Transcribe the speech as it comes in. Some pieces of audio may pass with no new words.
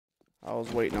I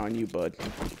was waiting on you, bud.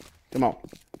 Come on.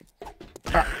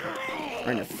 Right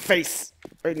in your face.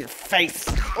 Right in your face.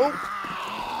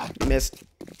 Oh! Missed.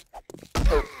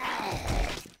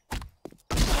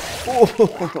 Oh,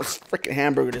 those freaking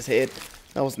hamburger in his head.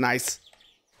 That was nice.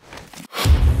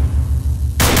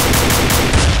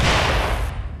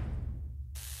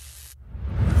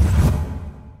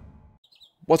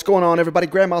 What's going on, everybody?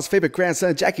 Grandma's favorite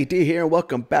grandson, Jackie D here, and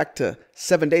welcome back to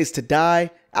 7 Days to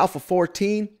Die, Alpha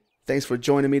 14. Thanks for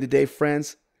joining me today,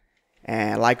 friends.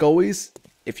 And like always,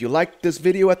 if you liked this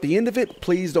video at the end of it,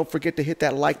 please don't forget to hit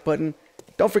that like button.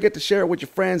 Don't forget to share it with your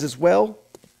friends as well.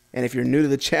 And if you're new to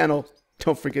the channel,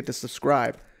 don't forget to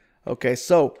subscribe. Okay,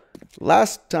 so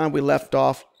last time we left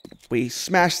off, we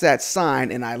smashed that sign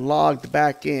and I logged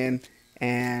back in,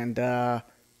 and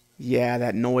yeah,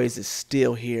 that noise is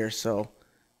still here, so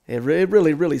it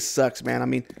really sucks, man. I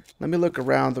mean, let me look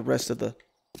around the rest of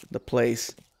the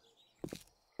place.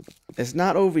 It's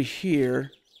not over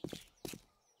here.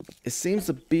 It seems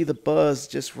to be the buzz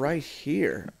just right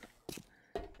here,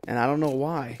 and I don't know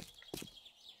why.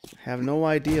 I have no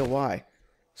idea why.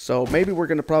 So maybe we're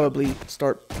gonna probably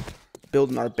start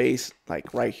building our base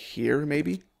like right here,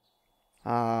 maybe.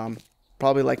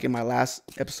 Probably like in my last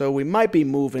episode. We might be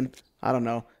moving. I don't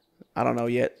know. I don't know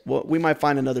yet. Well, we might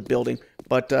find another building.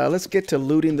 But let's get to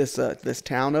looting this this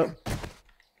town up.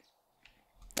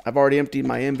 I've already emptied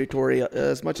my inventory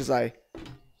as much as I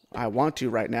want to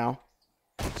right now,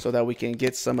 so that we can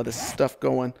get some of this stuff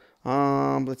going.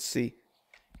 Let's see.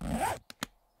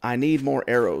 I need more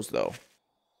arrows though,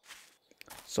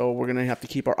 so we're gonna have to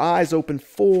keep our eyes open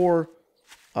for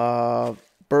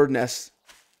bird nests.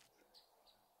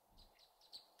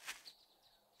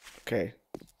 Okay.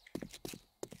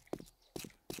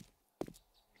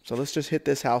 So let's just hit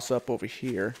this house up over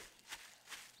here.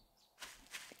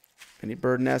 Any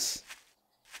bird nests?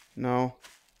 No.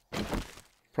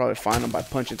 Probably find them by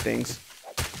punching things.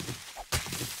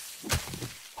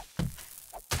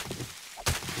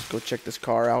 Let's go check this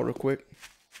car out real quick.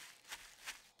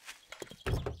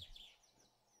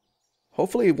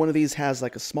 Hopefully one of these has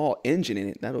like a small engine in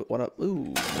it. That'll,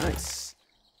 ooh, nice.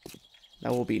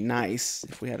 That will be nice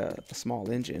if we had a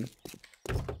small engine.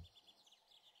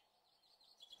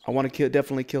 I want to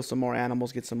definitely kill some more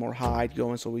animals, get some more hide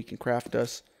going so we can craft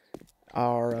us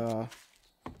our,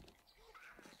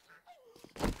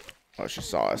 oh, she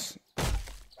saw us.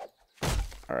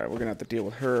 Alright, we're going to have to deal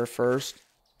with her first.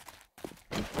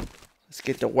 Let's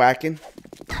get to whacking.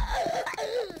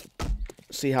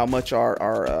 See how much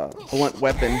our blunt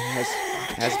weapon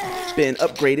has been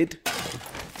upgraded.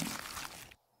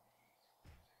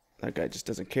 That guy just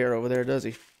doesn't care over there, does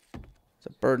he? It's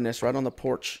a bird nest right on the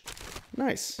porch.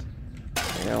 Nice.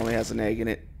 It only has an egg in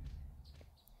it.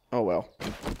 Oh well.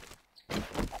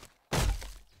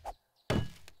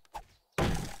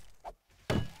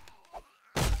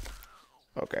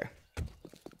 Okay.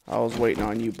 I was waiting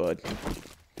on you, bud.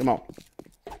 Come on.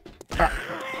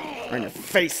 Right in your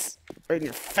face. Right in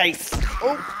your face.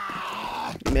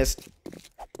 Oh! Missed.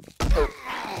 Oh.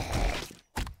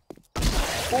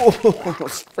 Oh,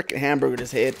 those freaking hamburger in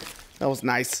his head. That was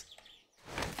nice.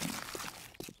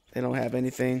 They don't have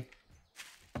anything.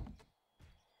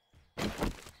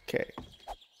 Okay.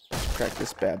 Let's crack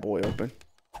this bad boy open.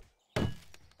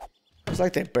 It's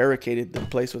like they barricaded the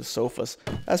place with sofas.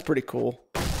 That's pretty cool.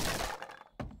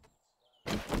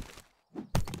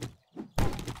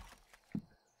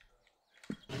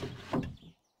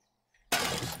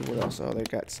 Let's see what else. Oh, they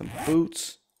got some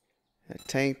boots. A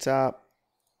tank top.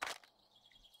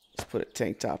 Let's put a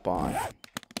tank top on.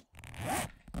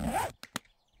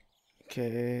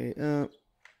 Okay,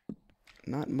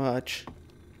 not much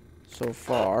so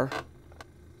far.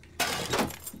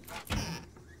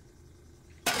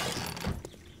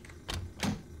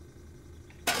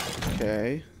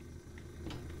 Okay.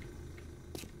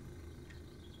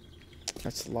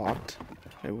 That's locked.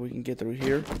 Maybe we can get through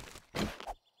here.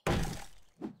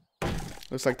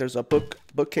 Looks like there's a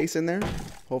bookcase in there.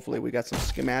 Hopefully we got some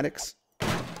schematics.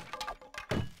 Let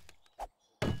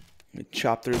me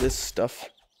chop through this stuff.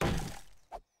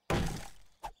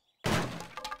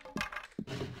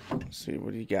 Let's see,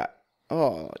 what do you got?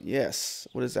 Oh, yes.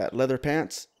 What is that? Leather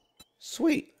pants?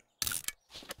 Sweet.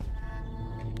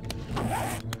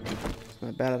 It's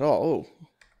not bad at all. Oh,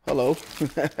 hello.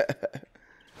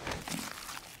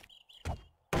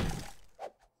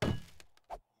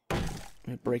 Let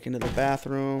me break into the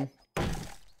bathroom.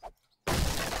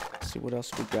 Let's see what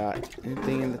else we got.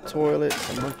 Anything in the toilet?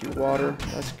 Some murky water.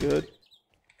 That's good.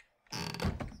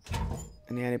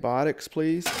 Any antibiotics,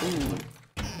 please? Ooh,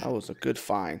 that was a good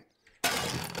find.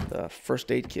 The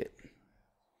first aid kit.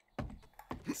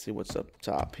 Let's see what's up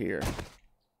top here.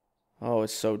 Oh,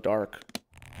 it's so dark.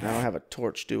 I don't have a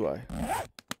torch, do I?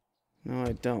 No,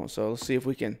 I don't. So let's see if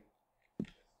we can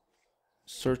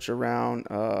search around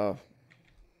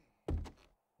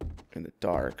in the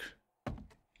dark.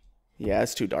 Yeah,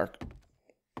 it's too dark.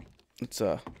 Let's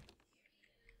go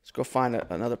find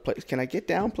another place. Can I get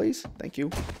down, please? Thank you.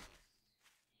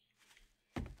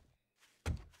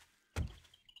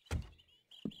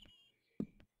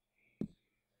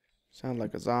 Sound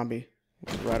like a zombie.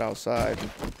 It's right outside.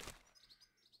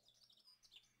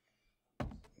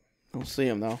 Don't see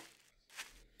him though.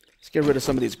 Let's get rid of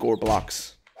some of these gore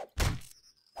blocks.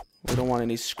 We don't want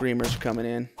any screamers coming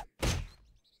in.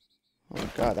 Oh my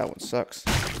god, that one sucks.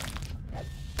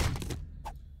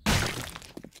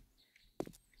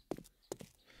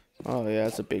 Oh yeah,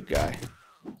 it's a big guy.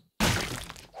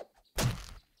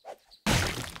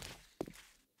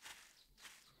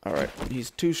 Alright,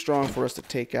 he's too strong for us to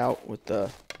take out with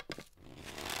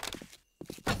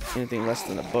anything less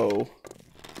than a bow.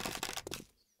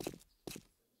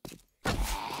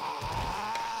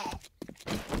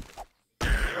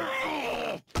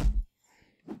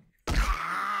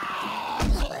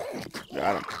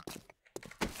 Got him.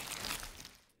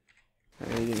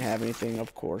 And he didn't have anything,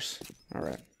 of course.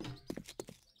 Alright.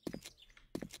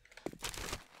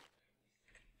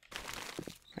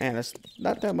 Man, there's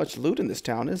not that much loot in this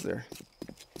town, is there?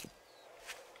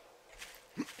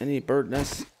 Any bird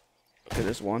nests? Okay,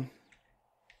 there's one.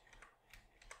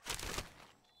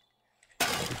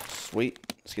 Sweet.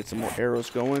 Let's get some more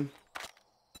arrows going.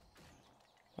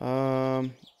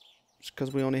 It's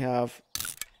because we don't have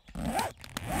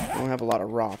a lot of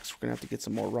rocks. We're gonna have to get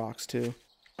some more rocks too.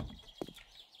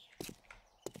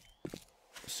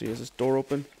 Let's see, is this door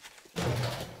open?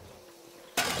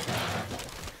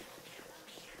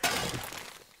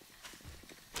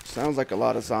 Sounds like a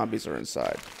lot of zombies are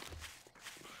inside.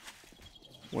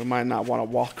 We might not want to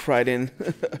walk right in.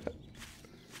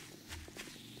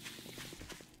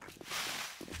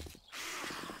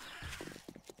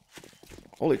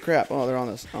 Holy crap. Oh, they're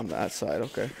on that side.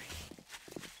 Okay.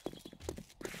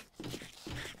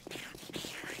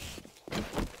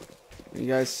 You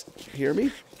guys hear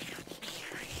me?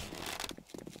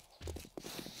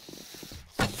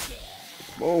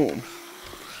 Boom.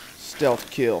 Stealth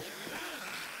kill.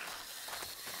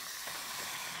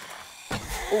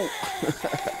 Oh.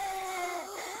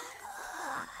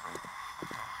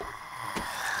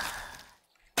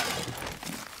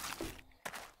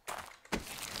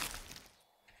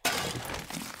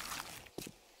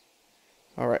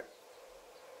 All right.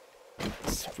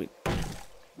 Let's see if we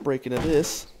break into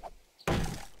this.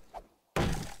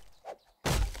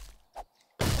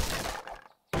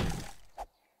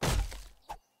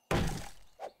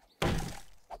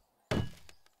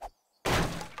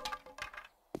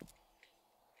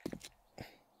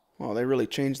 Oh, they really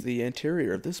changed the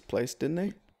interior of this place, didn't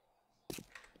they?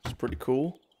 It's pretty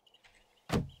cool.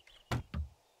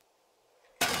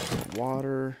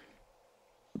 Water.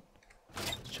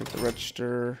 Check the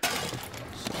register.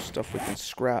 Some stuff we can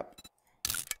scrap.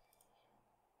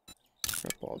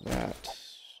 Scrap all that.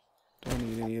 Don't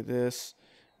need any of this.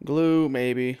 Glue,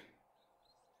 maybe.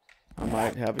 I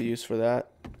might have a use for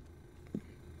that.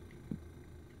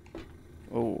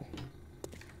 Oh.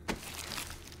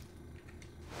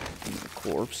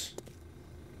 Corpse.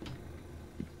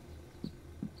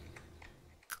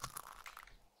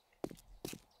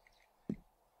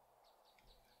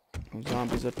 No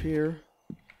zombies up here.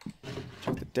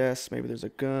 Check the desk. Maybe there's a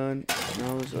gun.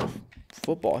 No, there's a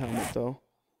football helmet though.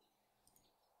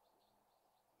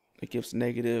 It gives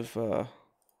negative. We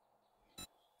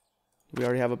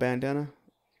already have a bandana?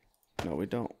 No, we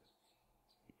don't.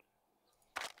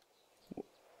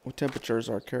 What temperature is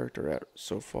our character at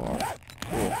so far?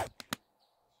 Cool.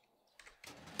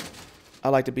 I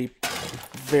like to be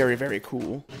very, very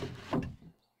cool.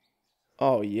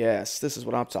 Oh, yes. This is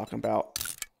what I'm talking about.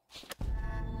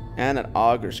 And an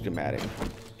auger schematic.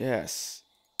 Yes.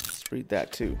 Let's read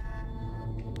that, too.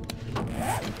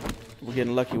 We're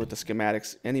getting lucky with the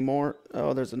schematics. Any more?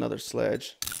 Oh, there's another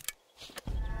sledge.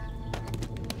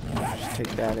 Just take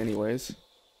that anyways.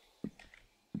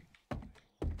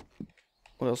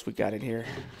 What else we got in here?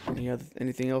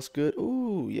 Anything else good?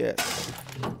 Ooh, yes.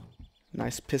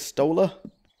 Nice pistola.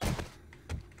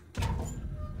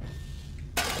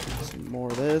 Some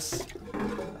more of this.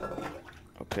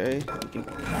 Okay.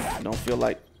 Don't feel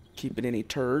like keeping any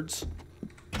turds.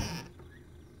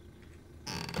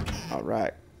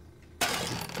 Alright.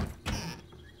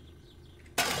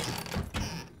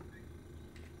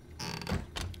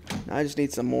 I just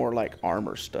need some more like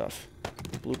armor stuff.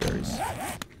 Blueberries.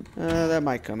 That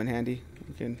might come in handy.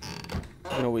 We can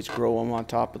can always grow them on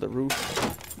top of the roof.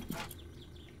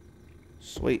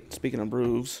 Sweet. Speaking of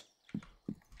roofs,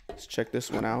 let's check this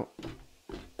one out.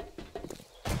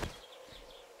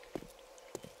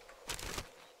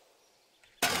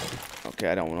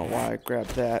 Okay, I don't know why I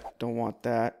grabbed that. Don't want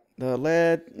that. The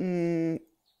lead,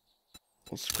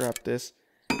 we'll scrap this.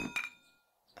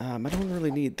 I don't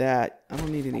really need that. I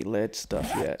don't need any lead stuff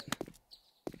yet.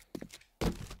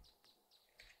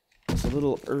 It's a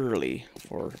little early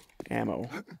for ammo.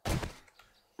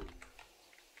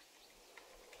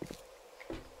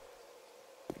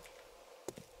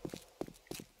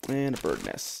 And a bird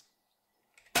nest.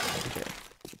 Okay.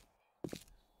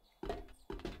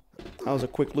 That was a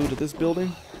quick loot of this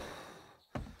building.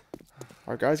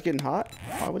 Our guy's getting hot?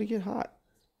 Why would he get hot?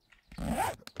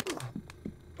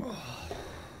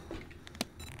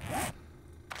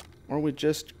 Or we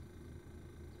just...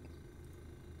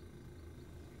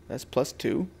 That's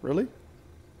 +2? Really?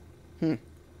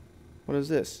 What is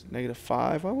this?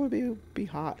 -5? Why would it be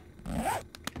hot? I'm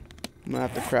gonna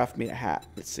have to craft me a hat.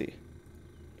 Let's see.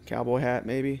 Cowboy hat,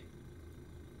 maybe?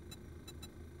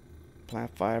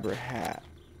 Plant fiber hat.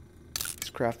 Let's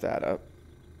craft that up.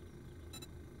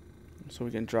 So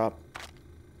we can drop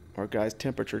our guy's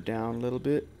temperature down a little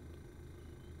bit.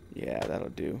 Yeah, that'll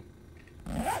do.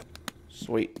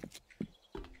 Sweet.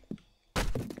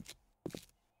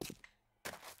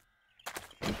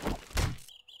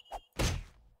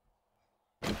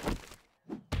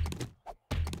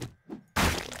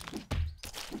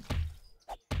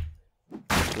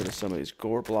 Get rid of some of these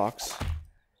gore blocks.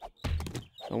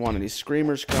 Don't want any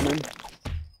screamers coming.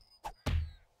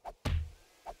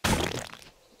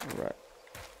 Alright.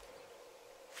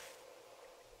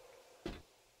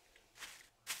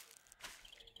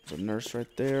 There's a nurse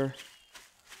right there.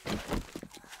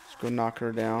 Let's go knock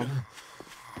her down.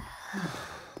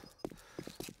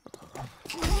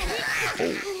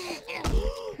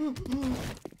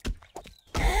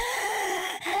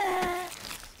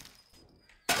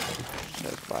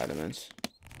 Has vitamins.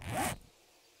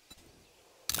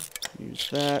 Use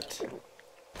that.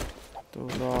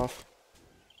 Those off.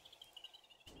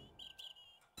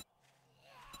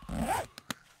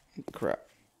 Crap.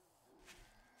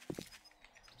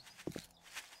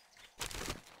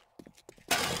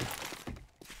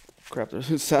 Crap,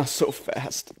 this sounds so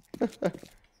fast.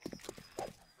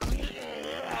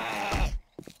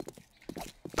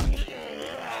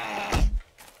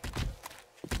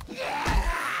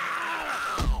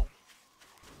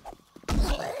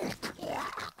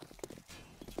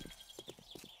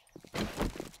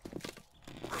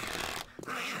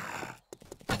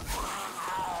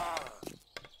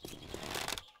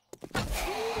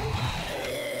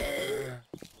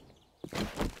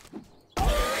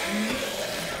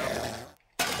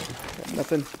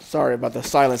 Nothing. Sorry about the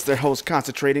silence there. I was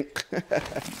concentrating.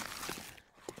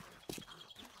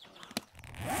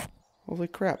 Holy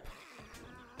crap.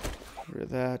 Get rid of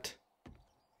that.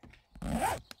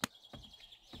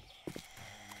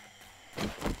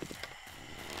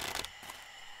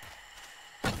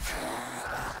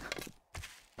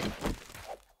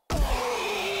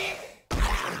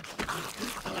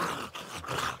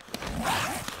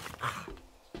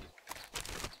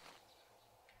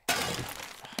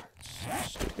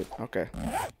 Okay.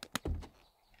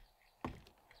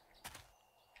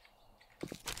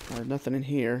 There's nothing in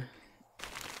here.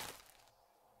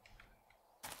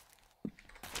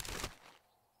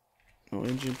 No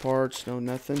engine parts, no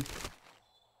nothing.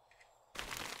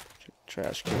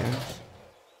 Trash cans.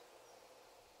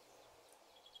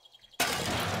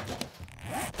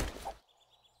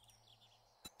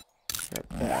 Got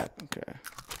that, okay.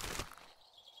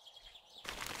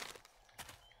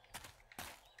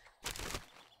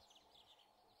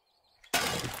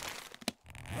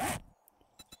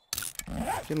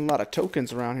 Getting a lot of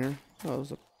tokens around here. Oh,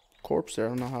 there's a corpse there. I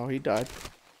don't know how he died.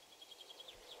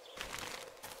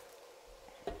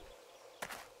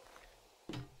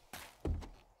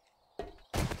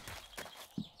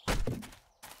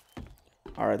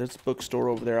 Alright, there's a bookstore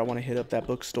over there. I want to hit up that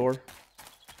bookstore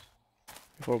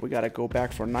before we gotta go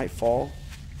back for nightfall.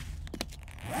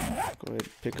 Go ahead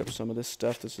and pick up some of this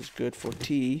stuff. This is good for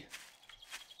tea.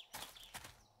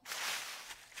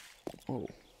 Oh.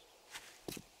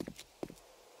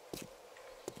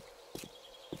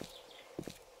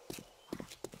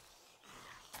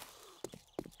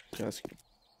 Let's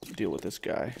deal with this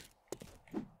guy.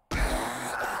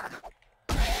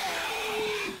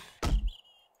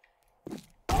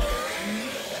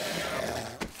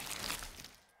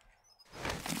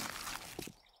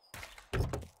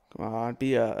 Come on,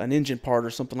 be an engine part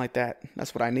or something like that.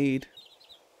 That's what I need.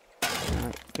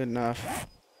 Alright, good enough.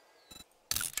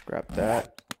 Scrap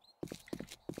that.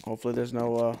 Hopefully there's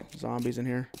no zombies in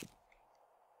here.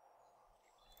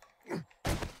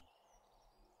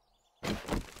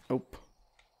 Nope.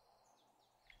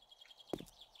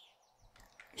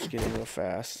 Just getting real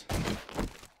fast.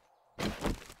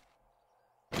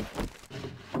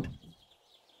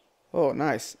 Oh,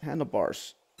 nice.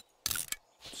 Handlebars.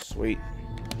 Sweet.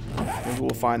 Maybe we'll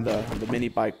find the mini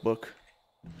bike book.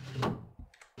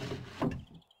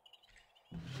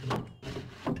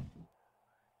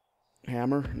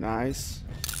 Hammer. Nice.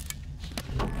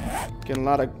 Getting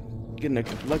a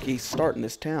lucky start in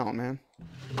this town, man.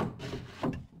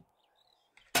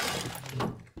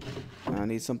 I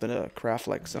need something to craft,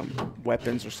 like some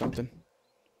weapons or something.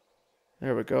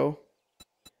 There we go.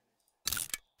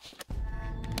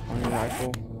 Hunting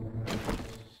rifle.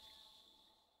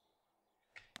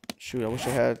 Shoot, I wish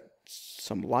I had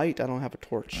some light. I don't have a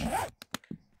torch.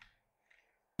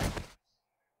 I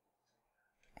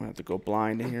have to go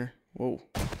blind in here. Whoa.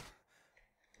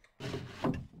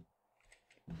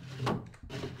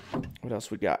 What else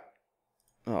we got?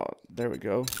 Oh, there we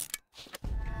go.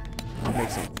 Make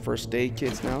some first aid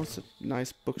kits now. It's a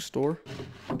nice bookstore.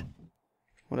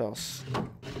 What else?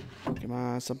 Come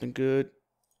on, something good.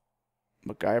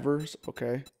 MacGyver's,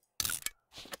 okay.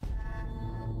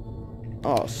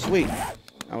 Oh, sweet.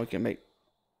 Now we can make...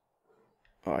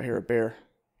 Oh, I hear a bear.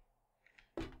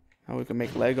 Now we can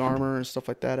make leg armor and stuff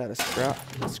like that out of scrap.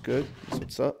 That's good. That's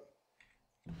what's up.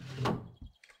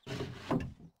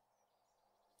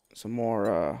 Some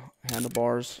more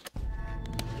handlebars.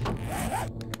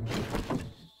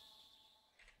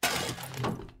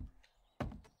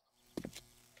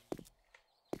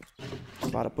 There's a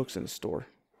lot of books in the store.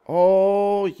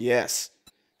 Oh, yes.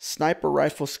 Sniper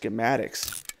rifle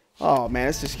schematics. Oh, man,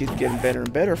 this just keeps getting better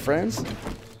and better, friends.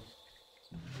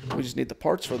 We just need the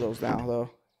parts for those now,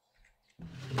 though.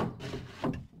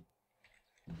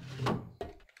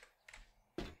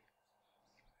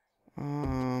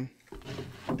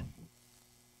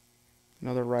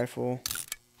 Another rifle.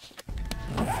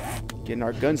 Getting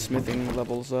our gunsmithing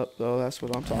levels up, though. That's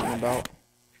what I'm talking about.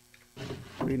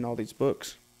 Reading all these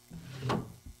books.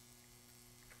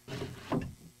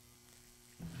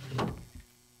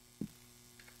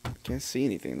 Can't see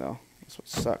anything, though. That's what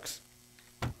sucks.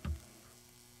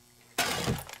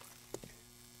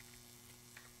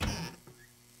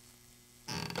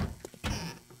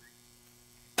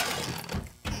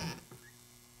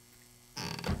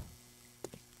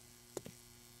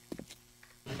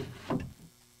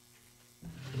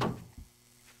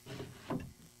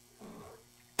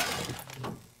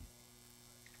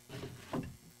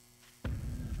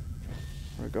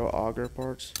 There we go, auger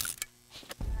parts.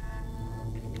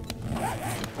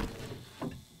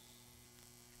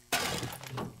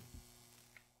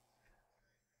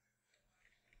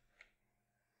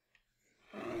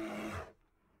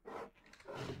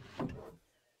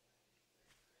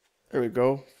 There we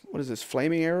go. What is this?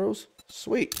 Flaming arrows?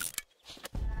 Sweet.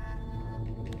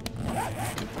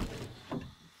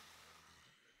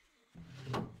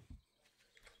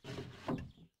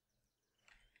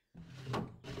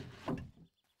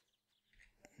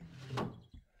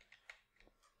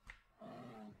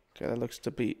 Okay, that looks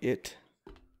to be it.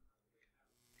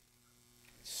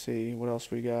 Let's see what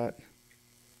else we got.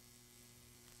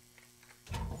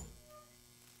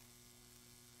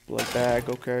 Blood bag,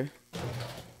 okay.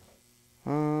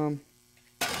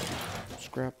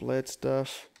 Scrap lead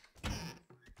stuff.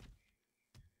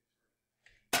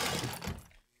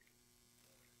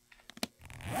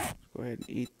 Go ahead and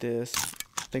eat this.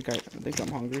 I think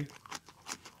I'm hungry.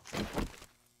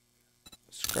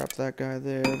 Scrap that guy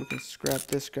there. We can scrap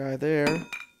this guy there.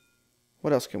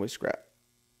 What else can we scrap?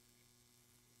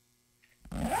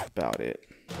 About it.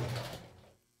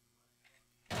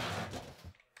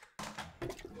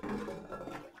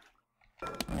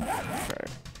 Okay.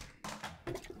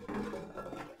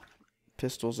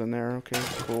 Pistols in there. Okay,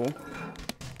 cool.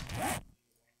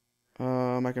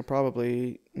 I can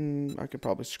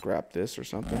probably scrap this or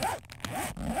something.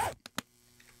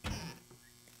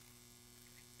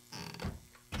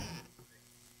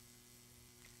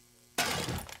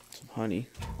 Some honey.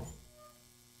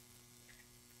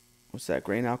 What's that?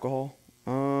 Grain alcohol?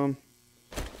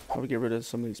 Probably get rid of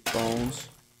some of these bones.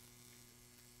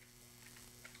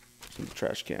 Some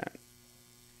trash can.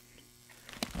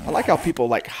 I like how people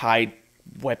like hide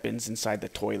weapons inside the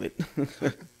toilet.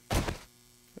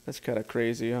 That's kind of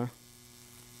crazy, huh?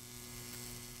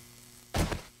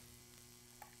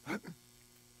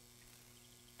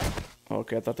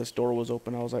 Okay, I thought this door was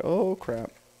open. I was like, oh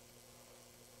crap.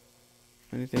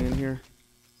 Anything in here?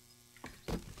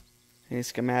 Any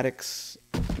schematics?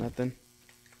 Nothing.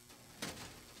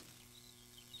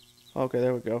 Okay,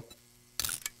 there we go.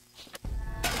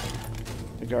 I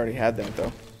think I already had that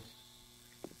though.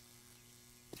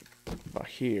 About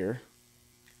here.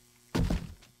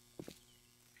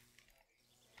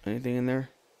 Anything in there?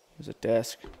 There's a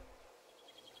desk.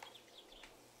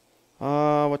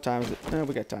 What time is it?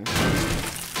 We got time.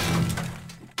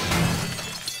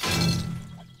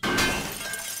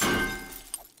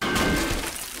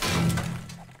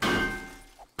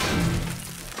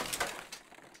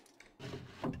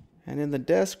 And in the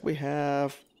desk we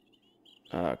have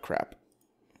crap.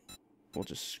 We'll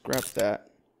just scrap that.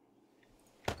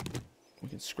 We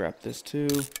can scrap this too.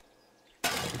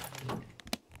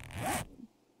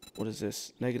 What is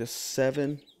this?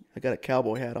 -7. I got a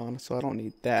cowboy hat on, so I don't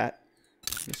need that.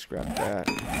 Let's scrap that.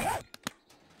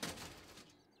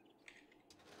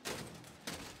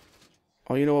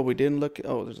 Oh, you know what we didn't look at?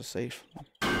 Oh, there's a safe.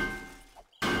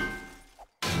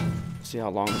 See how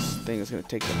long this thing is going to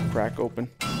take to crack open.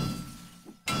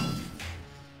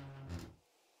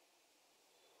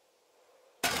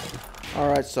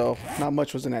 Alright, so not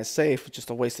much was in that safe, just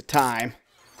a waste of time.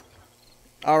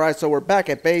 Alright, so we're back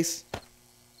at base.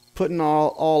 Putting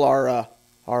all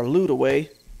our loot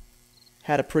away.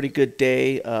 Had a pretty good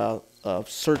day of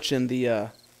searching the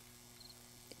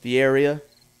area.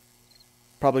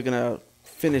 Probably gonna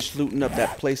finish looting up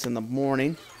that place in the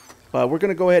morning. But we're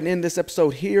gonna go ahead and end this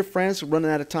episode here, friends. We're running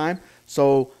out of time.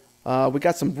 So we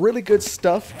got some really good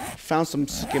stuff. Found some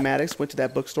schematics. Went to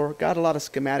that bookstore. Got a lot of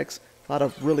schematics. A lot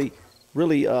of really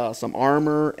some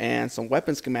armor and some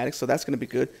weapon schematics. So that's gonna be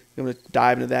good. I'm gonna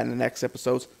dive into that in the next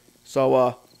episodes.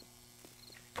 So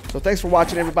thanks for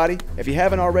watching, everybody. If you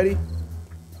haven't already,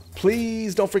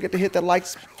 please don't forget to hit that like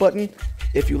button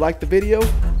if you like the video.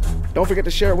 Don't forget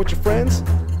to share it with your friends.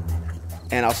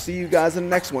 And I'll see you guys in the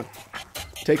next one.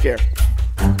 Take care.